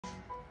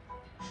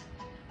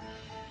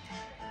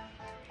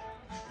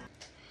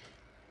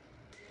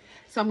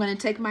So I'm going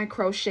to take my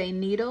crochet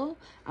needle.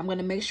 I'm going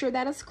to make sure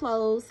that it's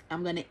closed.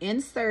 I'm going to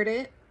insert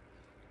it.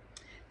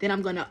 Then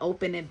I'm going to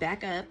open it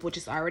back up, which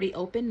is already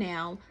open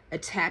now.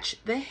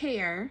 Attach the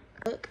hair.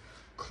 Look,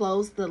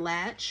 close the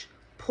latch.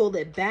 Pull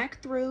it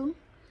back through.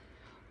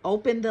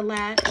 Open the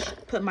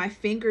latch. Put my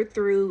finger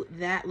through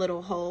that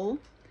little hole.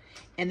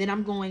 And then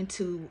I'm going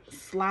to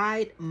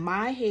slide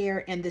my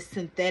hair and the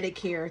synthetic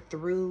hair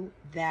through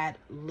that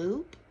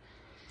loop.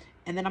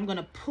 And then I'm going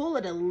to pull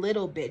it a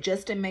little bit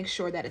just to make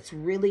sure that it's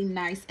really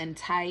nice and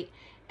tight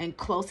and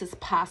close as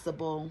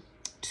possible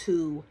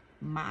to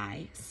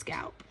my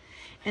scalp.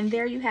 And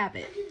there you have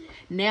it.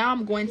 Now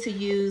I'm going to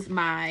use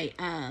my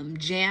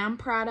jam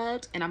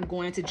product, and I'm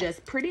going to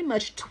just pretty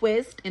much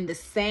twist in the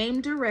same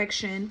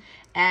direction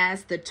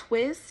as the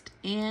twist,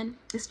 and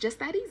it's just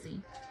that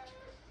easy.